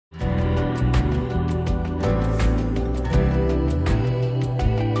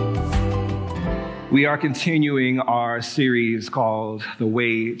We are continuing our series called The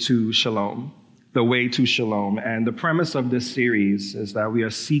Way to Shalom. The Way to Shalom. And the premise of this series is that we are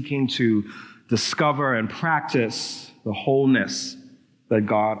seeking to discover and practice the wholeness that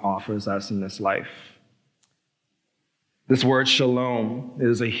God offers us in this life. This word shalom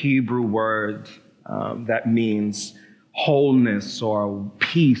is a Hebrew word that means wholeness or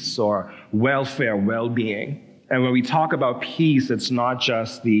peace or welfare, well-being. And when we talk about peace, it's not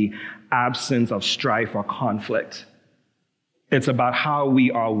just the absence of strife or conflict. It's about how we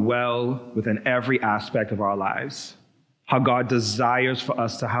are well within every aspect of our lives, how God desires for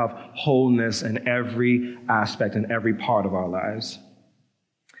us to have wholeness in every aspect and every part of our lives.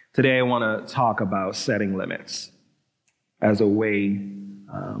 Today, I want to talk about setting limits as a way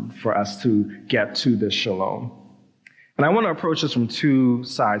for us to get to this shalom. And I want to approach this from two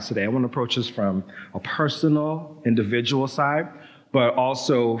sides today. I want to approach this from a personal, individual side, but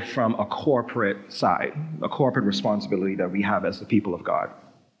also from a corporate side, a corporate responsibility that we have as the people of God.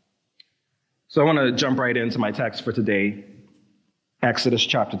 So I want to jump right into my text for today, Exodus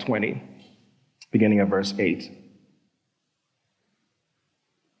chapter 20, beginning at verse 8.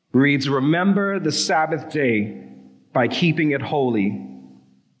 Reads, "Remember the Sabbath day by keeping it holy.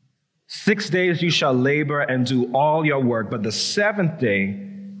 6 days you shall labor and do all your work, but the seventh day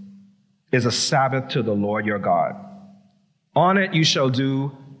is a Sabbath to the Lord your God. On it you shall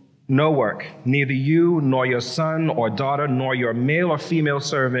do no work, neither you nor your son or daughter, nor your male or female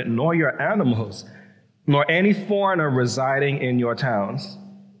servant, nor your animals, nor any foreigner residing in your towns.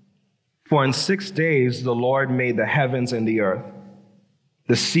 For in 6 days the Lord made the heavens and the earth,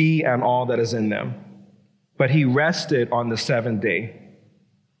 the sea and all that is in them. But he rested on the seventh day.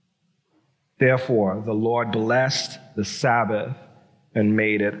 Therefore the Lord blessed the Sabbath and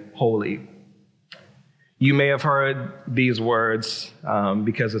made it holy." You may have heard these words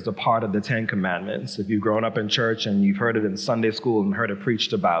because it's a part of the Ten Commandments. If you've grown up in church and you've heard it in Sunday school and heard it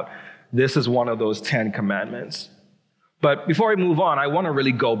preached about, this is one of those 10 Commandments. But before we move on, I want to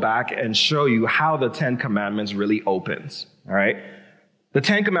really go back and show you how the 10 Commandments really opens, all right? The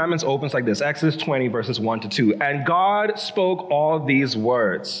 10 Commandments opens like this, Exodus 20, verses 1 to 2. "And God spoke all these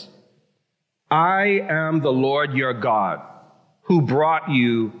words. I am the Lord your God, who brought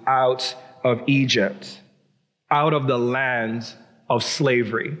you out of Egypt, out of the land of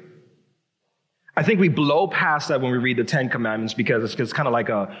slavery." I think we blow past that when we read the 10 Commandments because it's kind of like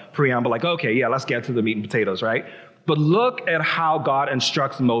a preamble, like, okay, yeah, let's get to the meat and potatoes, right? But look at how God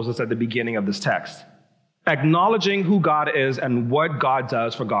instructs Moses at the beginning of this text, acknowledging who God is and what God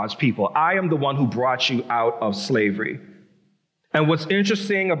does for God's people. I am the one who brought you out of slavery. And what's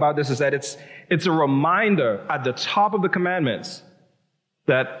interesting about this is that it's a reminder at the top of the commandments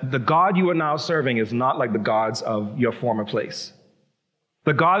that the God you are now serving is not like the gods of your former place.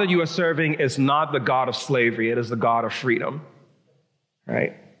 The God that you are serving is not the God of slavery. It is the God of freedom,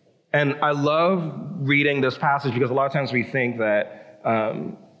 right? And I love reading this passage because a lot of times we think that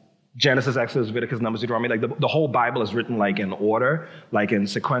Genesis, Exodus, Leviticus, Numbers, Deuteronomy, like the whole Bible is written like in order, like in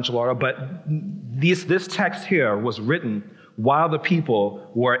sequential order. But this text here was written while the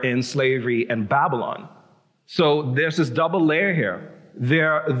people were in slavery in Babylon. So there's this double layer here.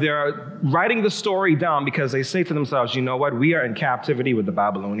 They're writing the story down because they say to themselves, you know what, we are in captivity with the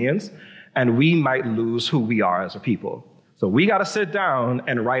Babylonians, and we might lose who we are as a people. So we got to sit down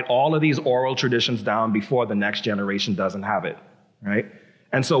and write all of these oral traditions down before the next generation doesn't have it, right?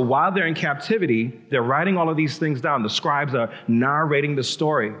 And so while they're in captivity, they're writing all of these things down. The scribes are narrating the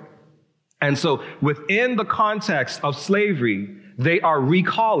story. And so within the context of slavery, they are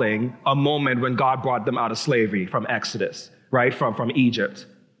recalling a moment when God brought them out of slavery from Exodus, right, from Egypt.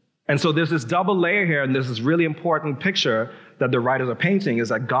 And so there's this double layer here, and there's this really important picture that the writers are painting, is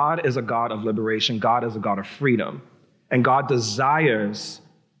that God is a God of liberation. God is a God of freedom. And God desires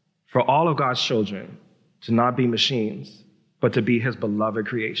for all of God's children to not be machines, but to be his beloved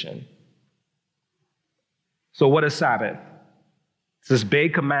creation. So what is Sabbath? It's this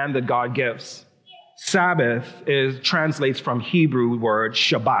big command that God gives. Sabbath translates from Hebrew word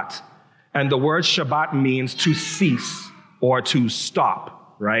Shabbat. And the word Shabbat means to cease or to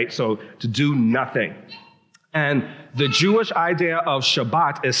stop, right? So to do nothing. And the Jewish idea of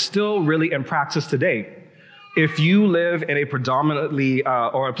Shabbat is still really in practice today. If you live in a predominantly,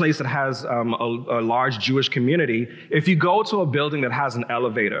 or a place that has a large Jewish community, if you go to a building that has an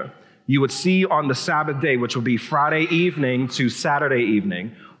elevator, you would see on the Sabbath day, which would be Friday evening to Saturday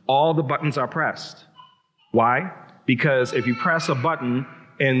evening, all the buttons are pressed. Why? Because if you press a button,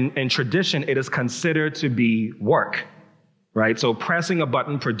 in tradition, it is considered to be work, right? So pressing a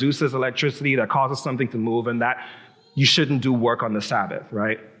button produces electricity that causes something to move, and that you shouldn't do work on the Sabbath,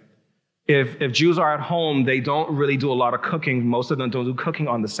 right? If Jews are at home, they don't really do a lot of cooking. Most of them don't do cooking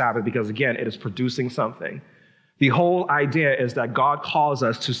on the Sabbath because, again, it is producing something. The whole idea is that God calls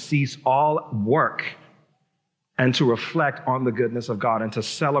us to cease all work and to reflect on the goodness of God and to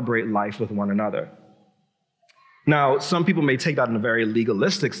celebrate life with one another. Now, some people may take that in a very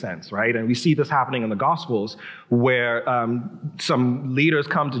legalistic sense, right? And we see this happening in the Gospels where some leaders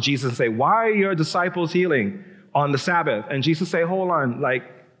come to Jesus and say, why are your disciples healing on the Sabbath? And Jesus say, hold on,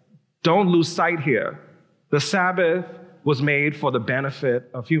 don't lose sight here. The Sabbath was made for the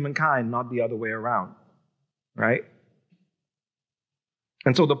benefit of humankind, not the other way around, right?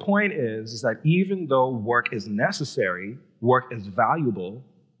 And so the point is that even though work is necessary, work is valuable,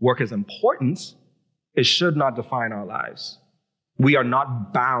 work is important, it should not define our lives. We are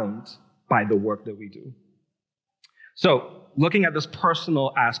not bound by the work that we do. So, looking at this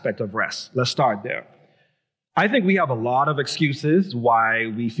personal aspect of rest, let's start there. I think we have a lot of excuses why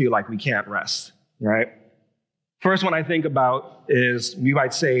we feel like we can't rest, right? First one I think about is we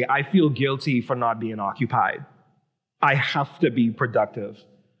might say, I feel guilty for not being occupied. I have to be productive.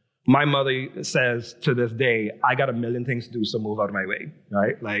 My mother says to this day, I got a million things to do, so move out of my way,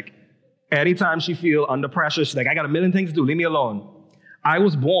 right? Anytime she feels under pressure, she's like, I got a million things to do, leave me alone. I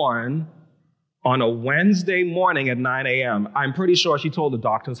was born on a Wednesday morning at 9 a.m. I'm pretty sure she told the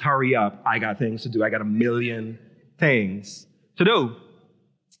doctors, hurry up, I got things to do. I got a million things to do.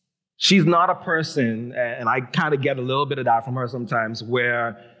 She's not a person, and I kind of get a little bit of that from her sometimes,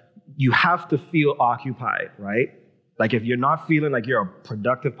 where you have to feel occupied, right? If you're not feeling like you're a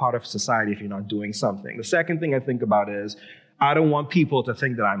productive part of society, if you're not doing something. The second thing I think about is, I don't want people to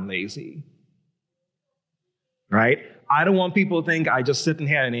think that I'm lazy, right? I don't want people to think I just sitting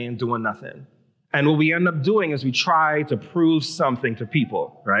here and ain't doing nothing. And what we end up doing is we try to prove something to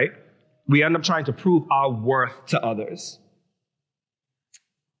people, right? We end up trying to prove our worth to others.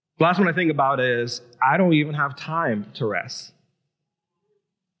 The last one I think about is, I don't even have time to rest,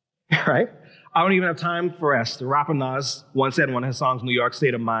 right? I don't even have time for rest. The rapper Nas once said in one of his songs, New York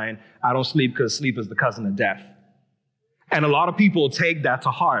State of Mind, I don't sleep because sleep is the cousin of death. And a lot of people take that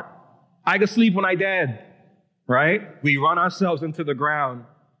to heart. I can sleep when I dead, right? We run ourselves into the ground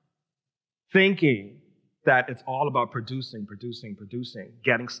thinking that it's all about producing,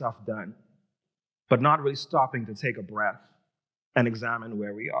 getting stuff done, but not really stopping to take a breath and examine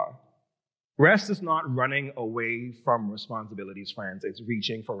where we are. Rest is not running away from responsibilities, friends. It's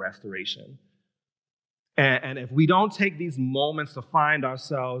reaching for restoration. And if we don't take these moments to find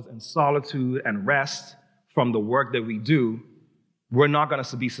ourselves in solitude and rest from the work that we do, we're not going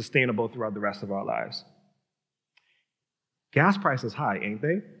to be sustainable throughout the rest of our lives. Gas prices high, ain't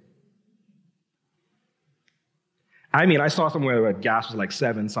they? I mean, I saw somewhere where gas was like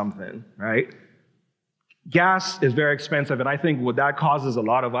 7 something, right? Gas is very expensive, and I think what that causes a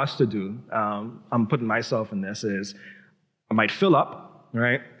lot of us to do, I'm putting myself in this, is I might fill up,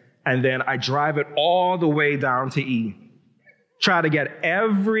 right? And then I drive it all the way down to E. Try to get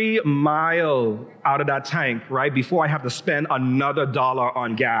every mile out of that tank, right, before I have to spend another $1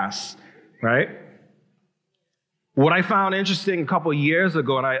 on gas, right? What I found interesting a couple of years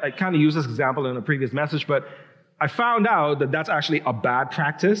ago, and I kind of used this example in a previous message, but I found out that that's actually a bad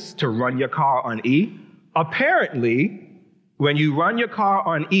practice to run your car on E. Apparently, when you run your car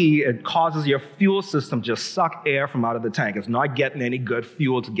on E, it causes your fuel system just suck air from out of the tank. It's not getting any good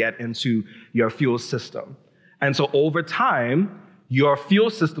fuel to get into your fuel system. And so over time, your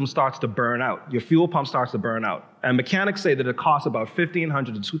fuel system starts to burn out. Your fuel pump starts to burn out. And mechanics say that it costs about $1,500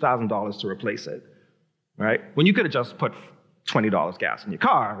 to $2,000 to replace it, right? When you could have just put $20 gas in your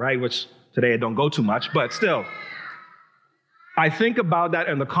car, right? Which today it don't go too much, but still. I think about that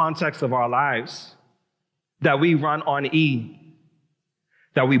in the context of our lives, that we run on E,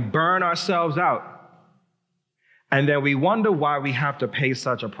 that we burn ourselves out, and then we wonder why we have to pay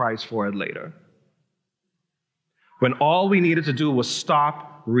such a price for it later. When all we needed to do was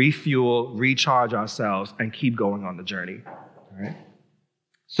stop, refuel, recharge ourselves, and keep going on the journey. All right?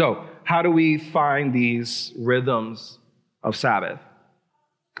 So, how do we find these rhythms of Sabbath?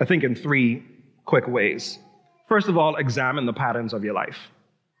 I think in 3 quick ways. First of all, examine the patterns of your life.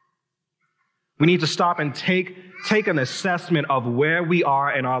 We need to stop and take an assessment of where we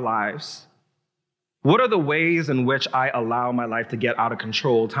are in our lives. What are the ways in which I allow my life to get out of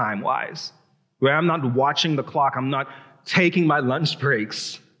control time-wise? Where I'm not watching the clock, I'm not taking my lunch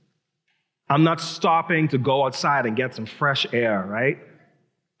breaks. I'm not stopping to go outside and get some fresh air, right?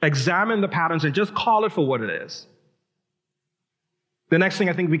 Examine the patterns and just call it for what it is. The next thing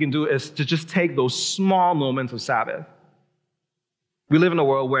I think we can do is to just take those small moments of Sabbath. We live in a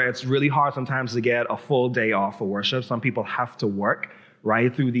world where it's really hard sometimes to get a full day off for worship. Some people have to work,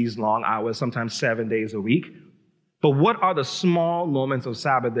 right through these long hours, sometimes 7 days a week. But what are the small moments of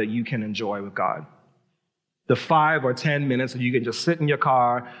Sabbath that you can enjoy with God? The 5 or 10 minutes that you can just sit in your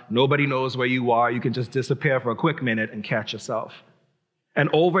car, nobody knows where you are, you can just disappear for a quick minute and catch yourself. And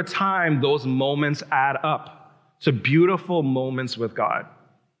over time, those moments add up to beautiful moments with God,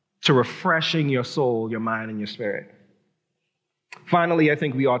 to refreshing your soul, your mind, and your spirit. Finally, I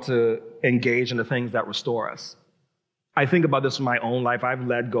think we ought to engage in the things that restore us. I think about this in my own life. I've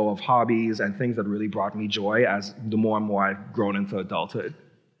let go of hobbies and things that really brought me joy as the more and more I've grown into adulthood.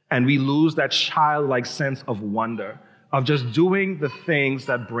 And we lose that childlike sense of wonder, of just doing the things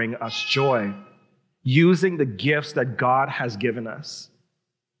that bring us joy, using the gifts that God has given us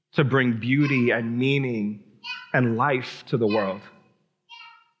to bring beauty and meaning and life to the world.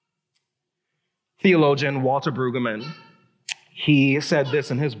 Theologian Walter Brueggemann, he said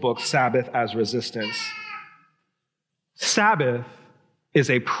this in his book, Sabbath as Resistance. Sabbath is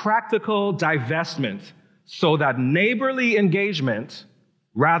a practical divestment so that neighborly engagement,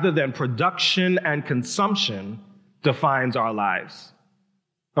 rather than production and consumption, defines our lives.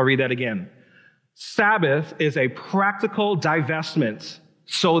 I'll read that again. Sabbath is a practical divestment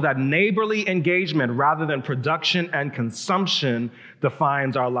so that neighborly engagement, rather than production and consumption,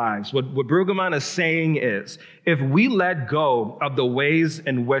 defines our lives. What Brueggemann is saying is, if we let go of the ways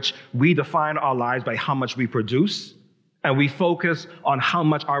in which we define our lives by how much we produce, and we focus on how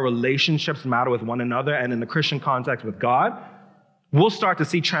much our relationships matter with one another and in the Christian context with God, we'll start to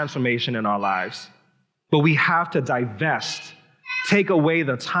see transformation in our lives. But we have to divest, take away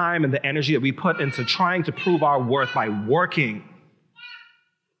the time and the energy that we put into trying to prove our worth by working,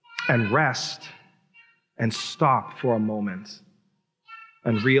 and rest and stop for a moment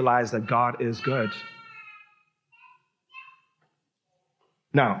and realize that God is good.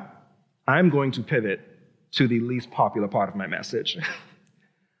 Now, I'm going to pivot to the least popular part of my message.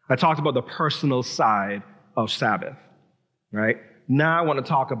 I talked about the personal side of Sabbath, right? Now I want to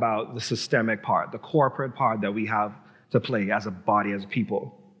talk about the systemic part, the corporate part that we have to play as a body, as a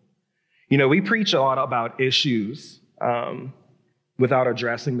people. You know, we preach a lot about issues without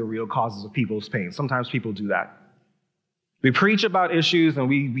addressing the real causes of people's pain. Sometimes people do that. We preach about issues and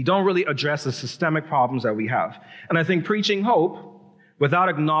we don't really address the systemic problems that we have. And I think preaching hope without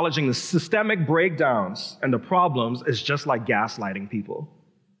acknowledging the systemic breakdowns and the problems is just like gaslighting people.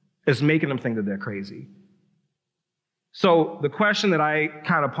 It's making them think that they're crazy. So the question that I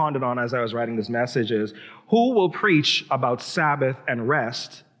kind of pondered on as I was writing this message is, who will preach about Sabbath and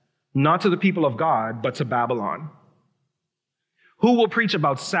rest, not to the people of God, but to Babylon? Who will preach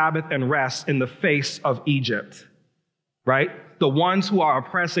about Sabbath and rest in the face of Egypt, right? The ones who are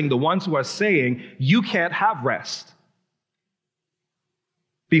oppressing, the ones who are saying, you can't have rest.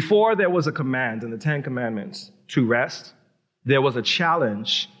 Before there was a command in the 10 Commandments to rest, there was a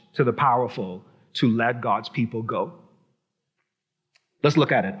challenge to the powerful to let God's people go. Let's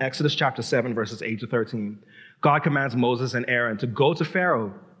look at it. Exodus chapter 7, verses 8 to 13. God commands Moses and Aaron to go to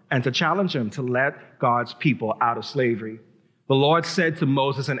Pharaoh and to challenge him to let God's people out of slavery. The Lord said to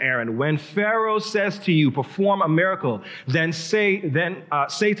Moses and Aaron, when Pharaoh says to you, perform a miracle, then say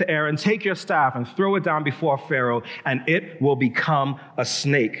to Aaron, take your staff and throw it down before Pharaoh, and it will become a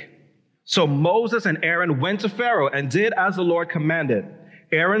snake. So Moses and Aaron went to Pharaoh and did as the Lord commanded.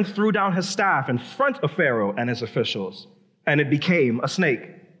 Aaron threw down his staff in front of Pharaoh and his officials, and it became a snake.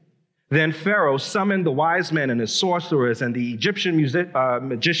 Then Pharaoh summoned the wise men and his sorcerers and the Egyptian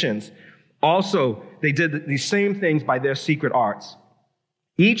magicians. Also, they did the same things by their secret arts.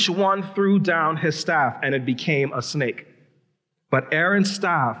 Each one threw down his staff, and it became a snake. But Aaron's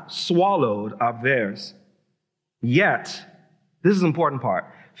staff swallowed up theirs. Yet, this is the important part,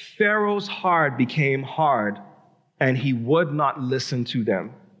 Pharaoh's heart became hard, and he would not listen to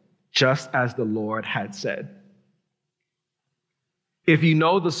them, just as the Lord had said. If you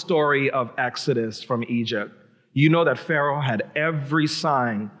know the story of Exodus from Egypt, you know that Pharaoh had every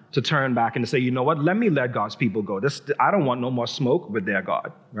sign to turn back and to say, you know what, let me let God's people go. I don't want no more smoke with their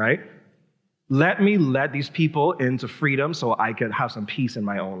God, right? Let me let these people into freedom so I could have some peace in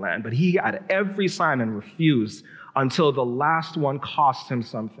my own land. But he had every sign and refused until the last one cost him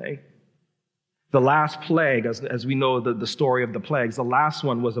something. The last plague, as we know the story of the plagues, the last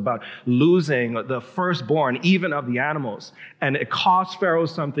one was about losing the firstborn, even of the animals. And it cost Pharaoh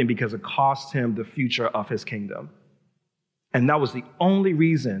something because it cost him the future of his kingdom. And that was the only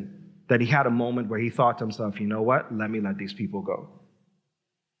reason that he had a moment where he thought to himself, you know what, let me let these people go.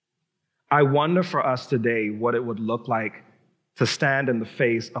 I wonder for us today what it would look like to stand in the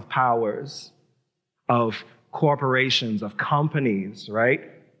face of powers, of corporations, of companies, right?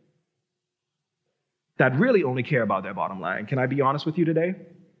 that really only care about their bottom line. Can I be honest with you today?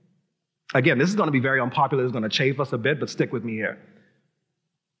 Again, this is going to be very unpopular. It's going to chafe us a bit, but stick with me here.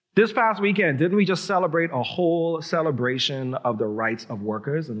 This past weekend, didn't we just celebrate a whole celebration of the rights of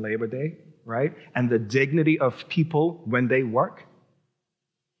workers in Labor Day, right? And the dignity of people when they work?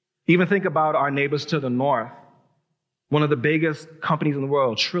 Even think about our neighbors to the north. One of the biggest companies in the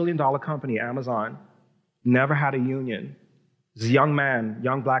world, trillion-dollar company, Amazon, never had a union. This young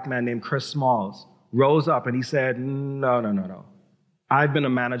black man named Chris Smalls, rose up and he said, no. I've been a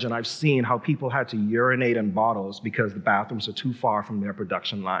manager and I've seen how people had to urinate in bottles because the bathrooms are too far from their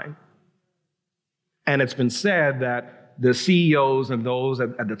production line. And it's been said that the CEOs and those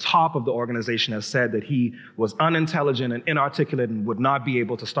at the top of the organization have said that he was unintelligent and inarticulate and would not be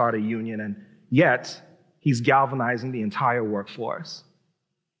able to start a union, and yet he's galvanizing the entire workforce.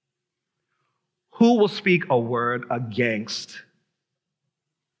 Who will speak a word against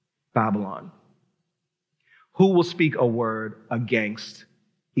Babylon? Who will speak a word against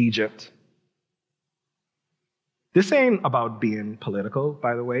Egypt? This ain't about being political,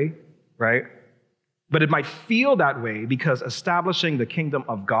 by the way, right? But it might feel that way because establishing the kingdom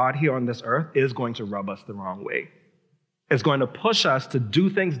of God here on this earth is going to rub us the wrong way. It's going to push us to do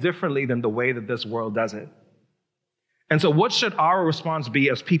things differently than the way that this world does it. And so what should our response be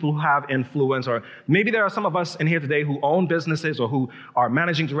as people who have influence, or maybe there are some of us in here today who own businesses or who are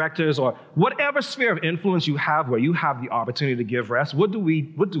managing directors or whatever sphere of influence you have where you have the opportunity to give rest, what do we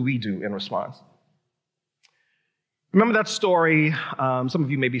do in response? Remember that story, some of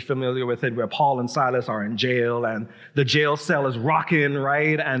you may be familiar with it, where Paul and Silas are in jail and the jail cell is rocking,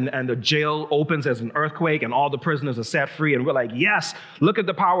 right? And the jail opens as an earthquake and all the prisoners are set free and we're like, yes, look at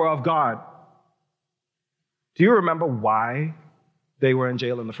the power of God. Do you remember why they were in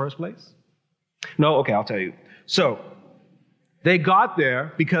jail in the first place? No? Okay, I'll tell you. So, they got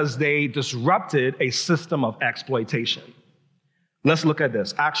there because they disrupted a system of exploitation. Let's look at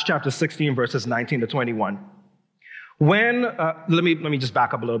this. Acts chapter 16, verses 19 to 21. Let me just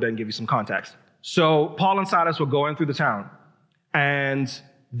back up a little bit and give you some context. So, Paul and Silas were going through the town, and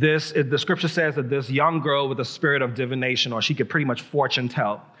the scripture says that this young girl with a spirit of divination, or she could pretty much fortune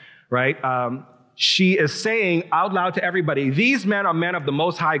tell, right? She is saying out loud to everybody, these men are men of the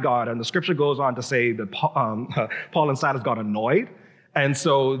Most High God. And the scripture goes on to say that Paul and Silas got annoyed. And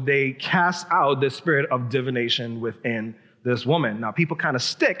so they cast out this spirit of divination within this woman. Now, people kind of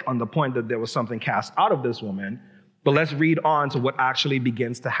stick on the point that there was something cast out of this woman. But let's read on to what actually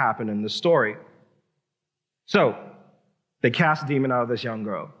begins to happen in the story. So they cast a demon out of this young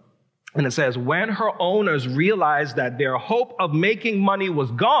girl. And it says, when her owners realized that their hope of making money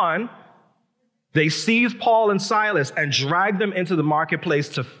was gone, they seized Paul and Silas and dragged them into the marketplace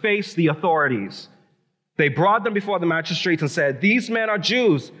to face the authorities. They brought them before the magistrates and said, these men are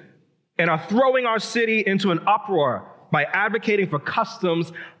Jews and are throwing our city into an uproar by advocating for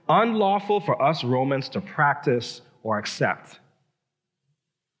customs unlawful for us Romans to practice or accept.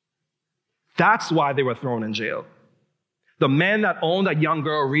 That's why they were thrown in jail. The men that owned that young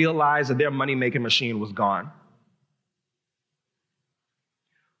girl realized that their money-making machine was gone.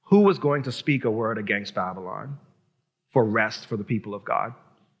 Who was going to speak a word against Babylon for rest for the people of God?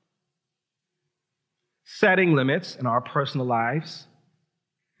 Setting limits in our personal lives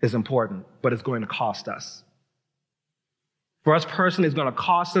is important, but it's going to cost us. For us personally, it's going to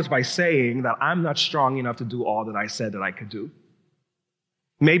cost us by saying that I'm not strong enough to do all that I said that I could do.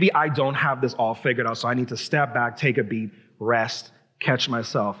 Maybe I don't have this all figured out, so I need to step back, take a beat, rest, catch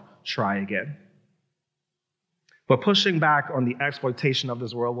myself, try again. But pushing back on the exploitation of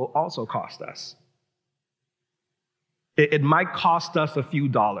this world will also cost us. It might cost us a few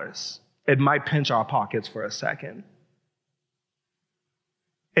dollars. It might pinch our pockets for a second.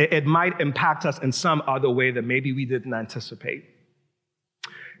 It might impact us in some other way that maybe we didn't anticipate.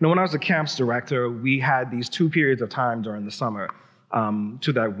 When I was a camps director, we had these 2 periods of time during the summer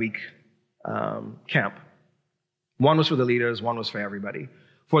to that week camp. One was for the leaders, one was for everybody.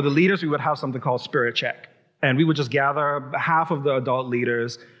 For the leaders, we would have something called Spirit Check. And we would just gather half of the adult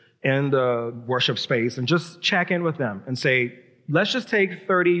leaders in the worship space and just check in with them and say, let's just take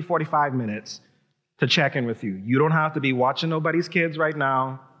 30, 45 minutes to check in with you. You don't have to be watching nobody's kids right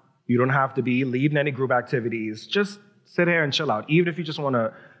now. You don't have to be leading any group activities. Just sit here and chill out. Even if you just want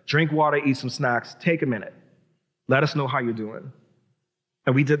to drink water, eat some snacks, take a minute. Let us know how you're doing.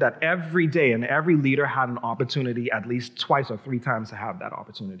 And we did that every day, and every leader had an opportunity at least twice or 3 times to have that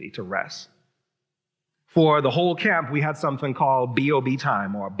opportunity to rest. For the whole camp, we had something called BOB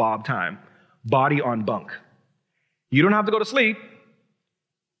time, or Bob time, body on bunk. You don't have to go to sleep,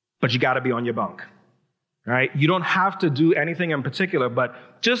 but you got to be on your bunk, right? You don't have to do anything in particular, but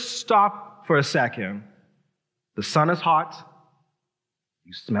just stop for a second The sun is hot.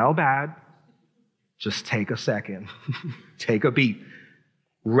 You smell bad. Just take a second. Take a beat.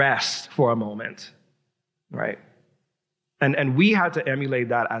 Rest for a moment, right? And we had to emulate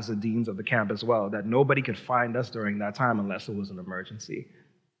that as the deans of the camp as well, that nobody could find us during that time unless it was an emergency.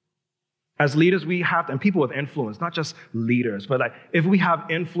 As leaders, we have to, and people with influence, not just leaders, but like if we have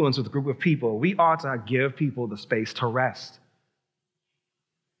influence with a group of people, we ought to give people the space to rest.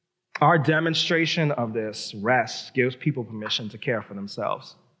 Our demonstration of this rest gives people permission to care for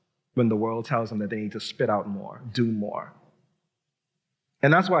themselves when the world tells them that they need to spit out more, do more.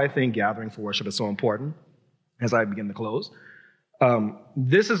 And that's why I think gathering for worship is so important as I begin to close.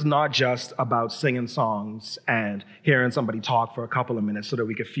 This is not just about singing songs and hearing somebody talk for a couple of minutes so that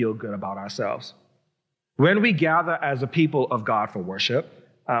we can feel good about ourselves. When we gather as a people of God for worship,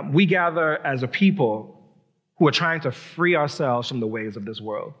 we gather as a people who are trying to free ourselves from the ways of this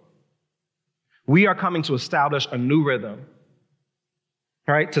world. We are coming to establish a new rhythm,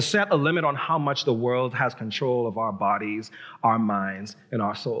 right? To set a limit on how much the world has control of our bodies, our minds, and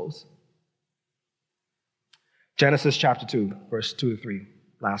our souls. Genesis chapter 2, verse 2 to 3,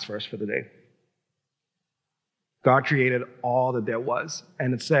 last verse for the day. God created all that there was,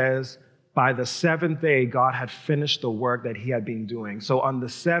 and it says, by the seventh day, God had finished the work that he had been doing. So on the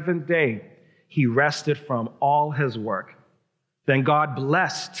seventh day, he rested from all his work. Then God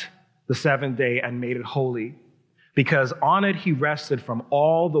blessed the seventh day and made it holy, because on it he rested from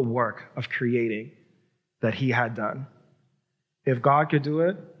all the work of creating that he had done. If God could do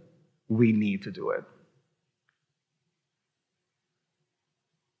it, we need to do it.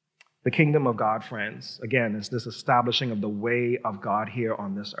 The kingdom of God, friends, again, is this establishing of the way of God here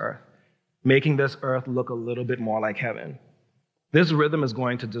on this earth, making this earth look a little bit more like heaven. This rhythm is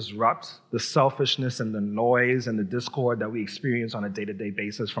going to disrupt the selfishness and the noise and the discord that we experience on a day-to-day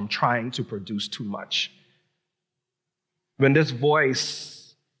basis from trying to produce too much. When this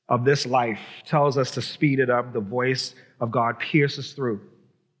voice of this life tells us to speed it up, the voice of God pierces through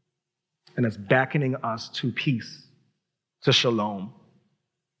and is beckoning us to peace, to shalom.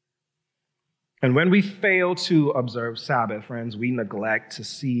 And when we fail to observe Sabbath, friends, we neglect to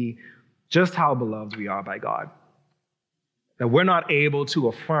see just how beloved we are by God. That we're not able to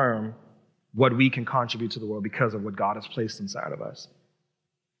affirm what we can contribute to the world because of what God has placed inside of us.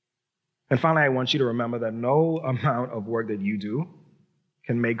 And finally, I want you to remember that no amount of work that you do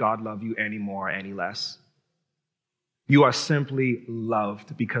can make God love you any more or any less. You are simply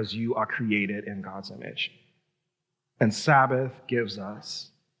loved because you are created in God's image. And Sabbath gives us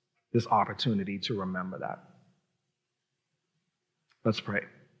this opportunity to remember that. Let's pray.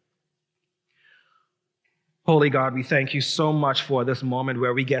 Holy God, we thank you so much for this moment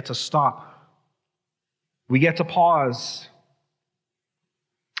where we get to stop. We get to pause.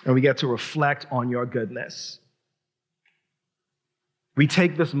 And we get to reflect on your goodness. We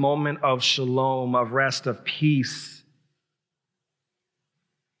take this moment of shalom, of rest, of peace,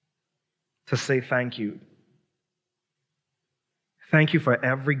 to say thank you. Thank you for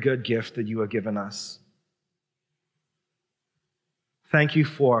every good gift that you have given us. Thank you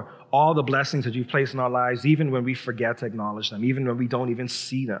for all the blessings that you've placed in our lives, even when we forget to acknowledge them, even when we don't even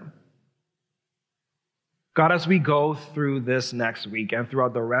see them. God, as we go through this next week and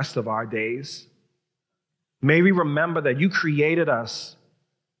throughout the rest of our days, may we remember that you created us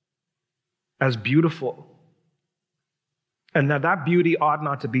as beautiful, and that beauty ought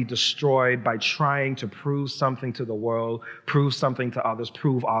not to be destroyed by trying to prove something to the world, prove something to others,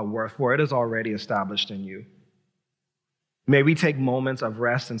 prove our worth, for it is already established in you. May we take moments of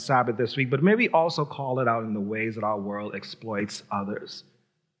rest and Sabbath this week, but may we also call it out in the ways that our world exploits others.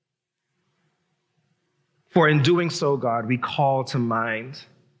 For in doing so, God, we call to mind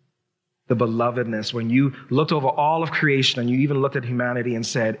the belovedness when you looked over all of creation and you even looked at humanity and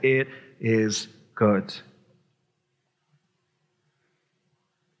said, it is good.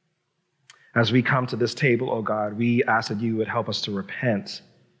 As we come to this table, oh God, we ask that you would help us to repent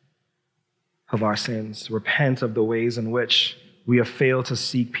of our sins, repent of the ways in which we have failed to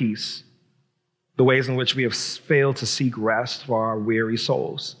seek peace, the ways in which we have failed to seek rest for our weary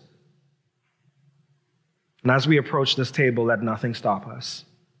souls. And as we approach this table, let nothing stop us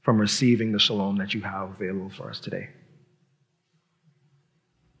from receiving the shalom that you have available for us today.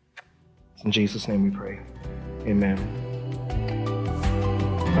 In Jesus' name we pray. Amen.